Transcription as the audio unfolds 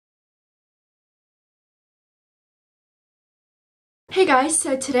Hey guys,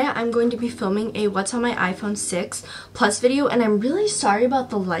 so today I'm going to be filming a what's on my iPhone 6 Plus video, and I'm really sorry about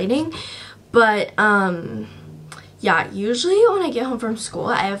the lighting, but yeah, usually when I get home from school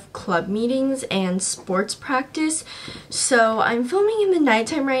I have club meetings and sports practice, so I'm filming in the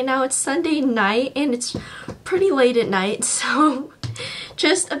nighttime right now. It's Sunday night and it's pretty late at night, so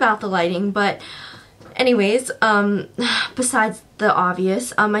just about the lighting. But anyways, besides the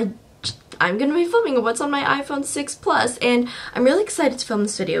obvious, I'm going to be filming what's on my iPhone 6 Plus, and I'm really excited to film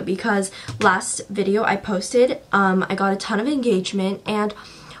this video because last video I posted, I got a ton of engagement, and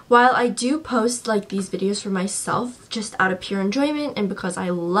while I do post like these videos for myself just out of pure enjoyment and because I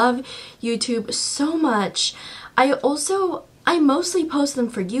love YouTube so much, I mostly post them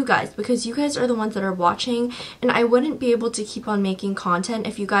for you guys because you guys are the ones that are watching, and I wouldn't be able to keep on making content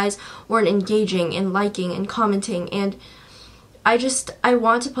if you guys weren't engaging and liking and commenting. And I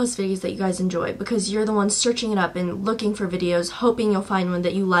want to post videos that you guys enjoy because you're the ones searching it up and looking for videos, hoping you'll find one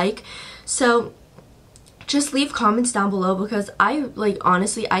that you like. So just leave comments down below because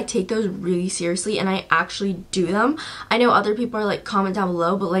honestly, I take those really seriously and I actually do them. I know other people are like, comment down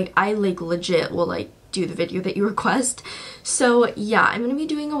below, but I legit will do the video that you request. So yeah, I'm going to be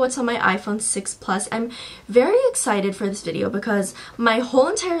doing a what's on my iPhone 6 Plus. I'm very excited for this video because my whole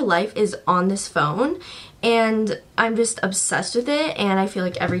entire life is on this phone and I'm just obsessed with it, and I feel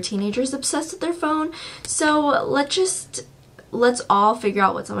like every teenager is obsessed with their phone. So let's all figure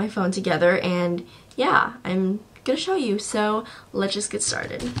out what's on my phone together, and yeah, I'm gonna show you. So let's just get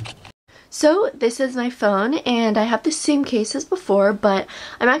started. So this is my phone, and I have the same case as before, but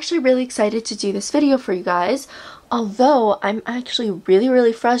I'm actually really excited to do this video for you guys, although I'm actually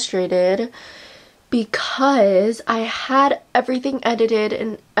really frustrated because I had everything edited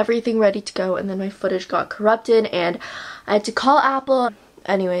and everything ready to go, and then my footage got corrupted and I had to call Apple.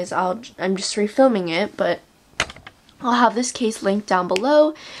 Anyways, I'm just refilming it, but I'll have this case linked down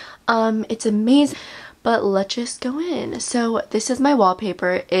below. It's amazing. But let's just go in. So this is my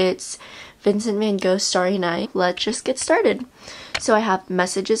wallpaper. It's Vincent van Gogh's Starry Night. Let's just get started. So I have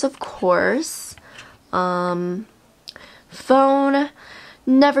messages, of course. Phone.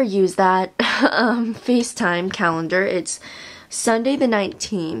 Never use that. FaceTime, calendar. It's Sunday the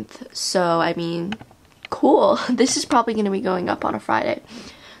 19th. So, I mean, cool. This is probably going to be going up on a Friday.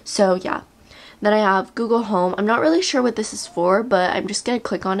 So, yeah. Then I have Google Home. I'm not really sure what this is for, but I'm just going to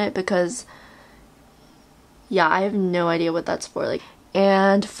click on it because yeah, I have no idea what that's for.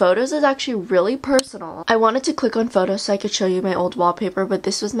 And photos is actually really personal. I wanted to click on photos so I could show you my old wallpaper, but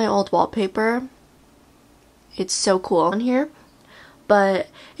this was my old wallpaper. It's so cool on here. But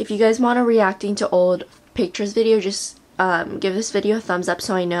if you guys want a reacting to old pictures video, just give this video a thumbs up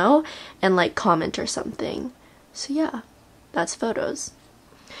so I know, and comment or something. So yeah, that's photos.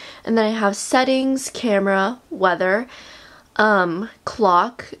 And then I have settings, camera, weather,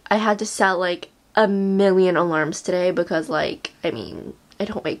 clock. I had to set a million alarms today because I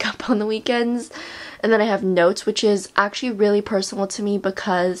don't wake up on the weekends. And then I have notes, which is actually really personal to me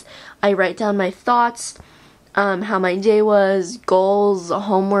because I write down my thoughts, how my day was, goals,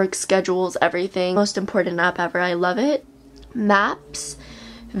 homework, schedules, everything. Most important app ever. I love it. Maps,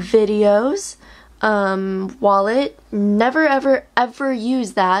 videos, wallet. Never ever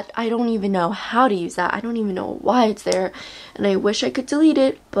use that. I don't even know how to use that. I don't even know why it's there, and I wish I could delete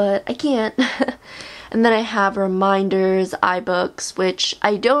it, but I can't. And then I have reminders, iBooks, which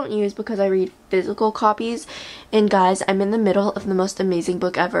I don't use because I read physical copies. And guys, I'm in the middle of the most amazing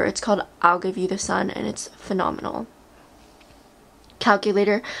book ever. It's called I'll Give You the Sun, and it's phenomenal.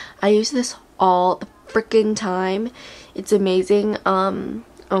 Calculator. I use this all the freaking time. It's amazing.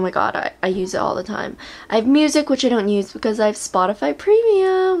 Oh my god, I use it all the time. I have music, which I don't use because I have Spotify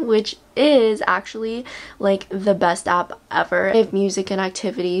Premium, which is actually the best app ever. I have music and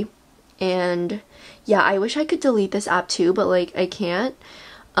activity, and yeah, I wish I could delete this app too, but I can't.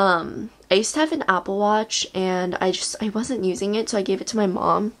 I used to have an Apple Watch and I wasn't using it, so I gave it to my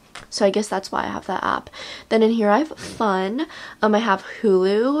mom. So I guess that's why I have that app. Then in here I have fun. I have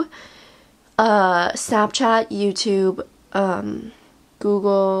Hulu, Snapchat, YouTube,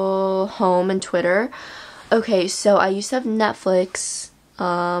 Google Home, and Twitter. Okay, so I used to have Netflix,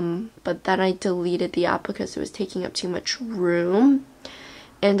 but then I deleted the app because it was taking up too much room,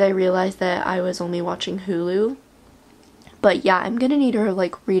 and I realized that I was only watching Hulu. But yeah, I'm gonna need to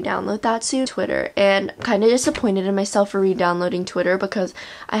re-download that soon. Twitter, and I'm kind of disappointed in myself for re-downloading Twitter because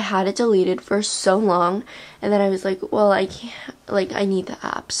I had it deleted for so long, and then I was like, well, I can't, I need the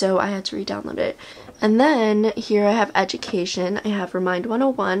app, so I had to re-download it. And then here I have education. I have Remind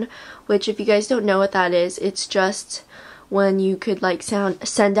 101, which if you guys don't know what that is, it's just when you could like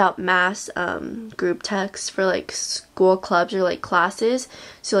send out mass group texts for like school clubs or like classes.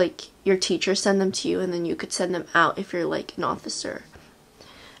 So like your teachers send them to you and then you could send them out if you're like an officer.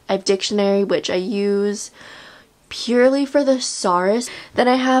 I have Dictionary, which I use purely for the thesaurus. Then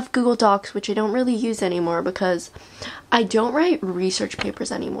I have Google Docs, which I don't really use anymore because I don't write research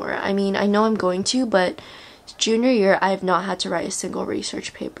papers anymore. I mean, I know I'm going to, but junior year I have not had to write a single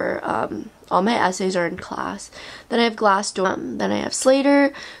research paper. All my essays are in class. Then I have Glassdoor. Then I have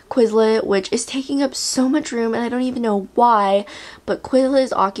Slater, Quizlet, which is taking up so much room and I don't even know why, but Quizlet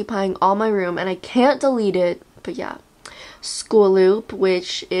is occupying all my room and I can't delete it. But yeah. School Loop,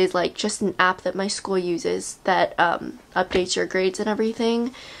 which is like just an app that my school uses that updates your grades and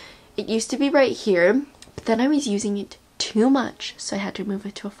everything. It used to be right here, but then I was using it too much, so I had to move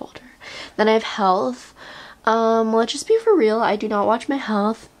it to a folder. Then I have Health. Let's just be for real, I do not watch my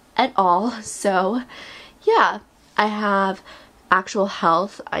health at all, so yeah. I have Actual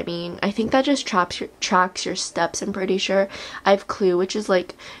Health. I mean, I think that just tracks your steps, I'm pretty sure. I have Clue, which is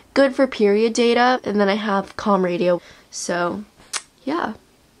like good for period data, and then I have Com Radio. So yeah.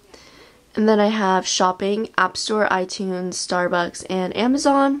 And then I have Shopping, App Store, iTunes, Starbucks, and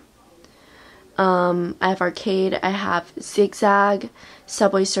Amazon. I have Arcade, I have Zigzag,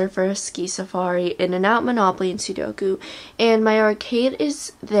 Subway Surfer, Ski Safari, In-N-Out, Monopoly, and Sudoku. And my Arcade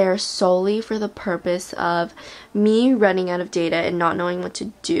is there solely for the purpose of me running out of data and not knowing what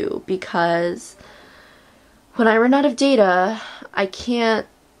to do, because when I run out of data, I can't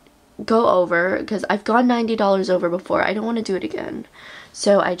go over, because I've gone $90 over before. I don't want to do it again.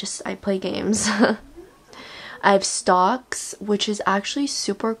 So I play games. I have Stocks, which is actually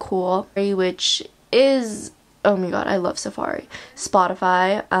super cool, which is, oh my god, I love Safari.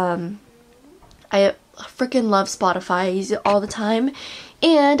 Spotify, I freaking love Spotify. I use it all the time,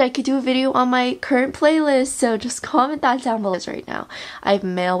 and I could do a video on my current playlist, so just comment that down below right now. I have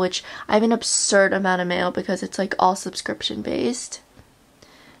Mail, which I have an absurd amount of mail because it's like all subscription based.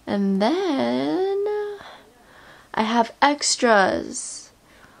 And then I have Extras.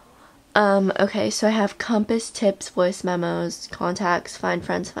 Okay, so I have Compass, Tips, Voice Memos, Contacts, Find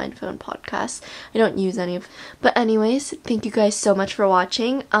Friends, Find Phone, Podcasts. I don't use any of, but anyways, thank you guys so much for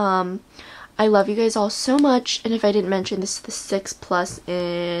watching. I love you guys all so much, and if I didn't mention, this is the 6 Plus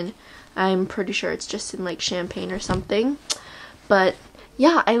in, I'm pretty sure it's just in like Champagne or something, but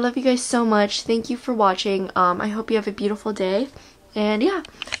yeah, I love you guys so much. Thank you for watching. I hope you have a beautiful day, and yeah,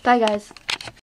 bye guys.